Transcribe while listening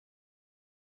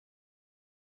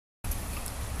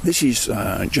This is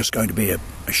just going to be a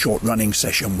short running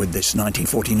session with this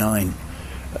 1949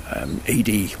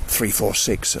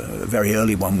 ED346, a very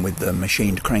early one with the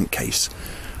machined crankcase.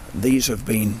 These have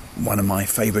been one of my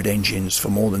favourite engines for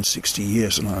more than 60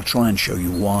 years, and I'll try and show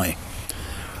you why.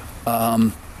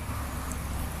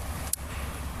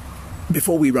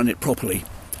 Before we run it properly,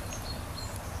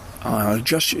 I'll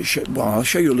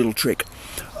show you a little trick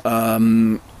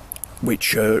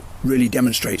which really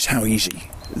demonstrates how easy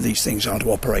these things are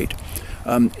to operate.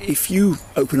 If you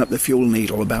open up the fuel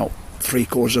needle about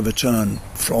 3/4 of a turn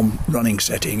from running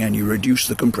setting and you reduce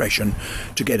the compression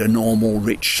to get a normal,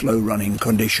 rich, slow running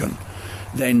condition,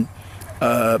 then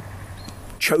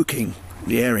choking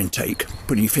the air intake,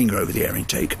 putting your finger over the air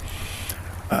intake,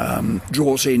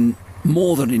 draws in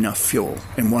more than enough fuel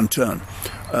in one turn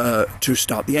to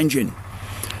start the engine.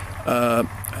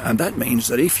 And that means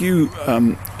that if you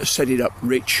set it up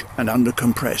rich and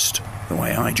undercompressed, the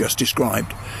way I just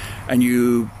described, and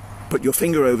you put your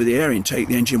finger over the air intake,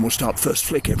 the engine will start first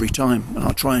flick every time, and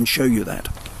I'll try and show you that.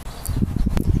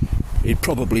 It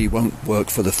probably won't work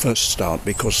for the first start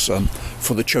because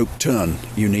for the choke turn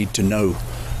you need to know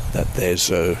that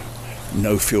there's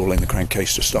no fuel in the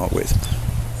crankcase to start with.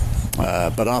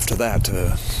 But after that,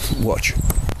 watch.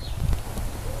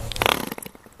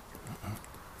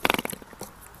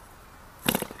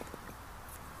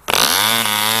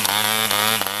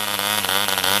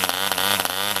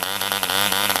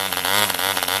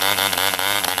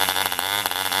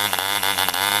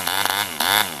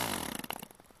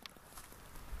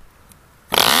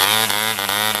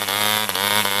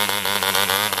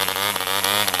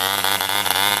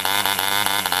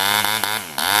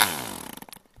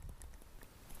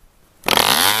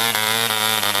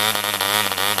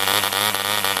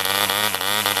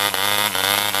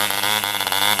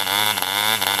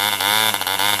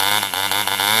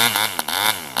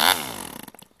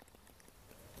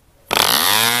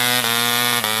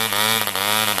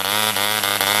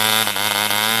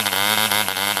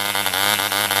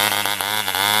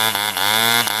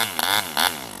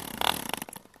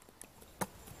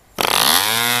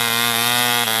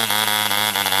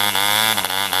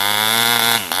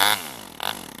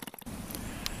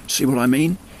 See what I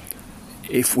mean?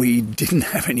 If we didn't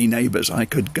have any neighbours, I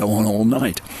could go on all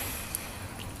night.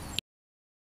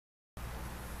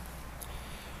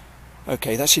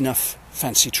 Okay, that's enough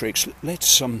fancy tricks.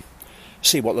 Let's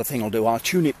see what the thing will do. I'll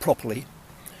tune it properly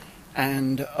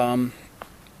and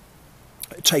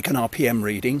take an RPM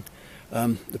reading.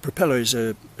 The propeller is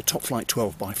a Top Flight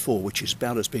 12x4, which is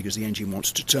about as big as the engine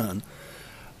wants to turn.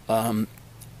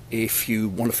 If you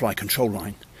want to fly control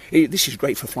line, this is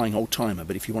great for flying old timer,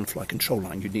 but if you want to fly control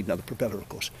line, you'd need another propeller, of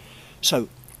course. So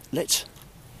let's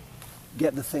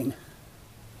get the thing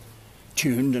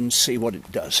tuned and see what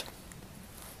it does.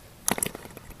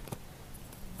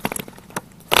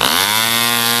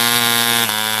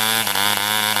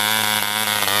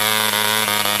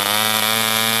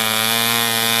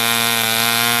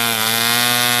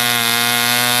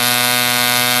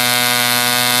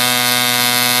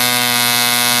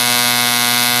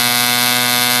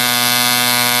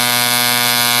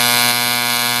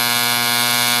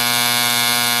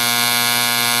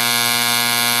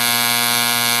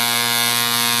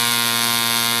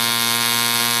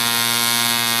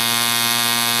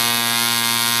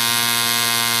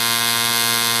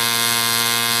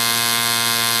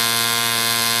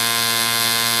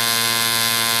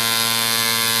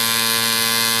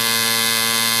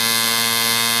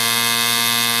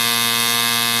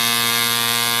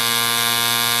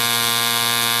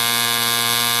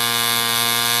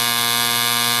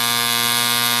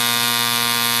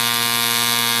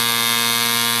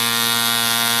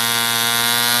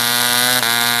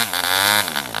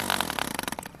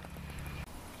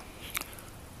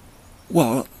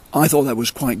 Well, I thought that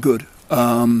was quite good.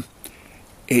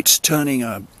 It's turning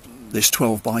this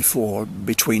 12x4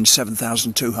 between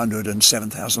 7,200 and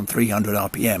 7,300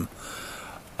 RPM,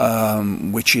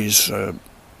 which is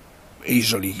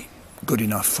easily good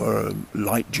enough for a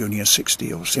light Junior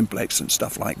 60 or Simplex and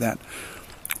stuff like that.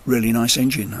 Really nice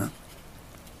engine, huh?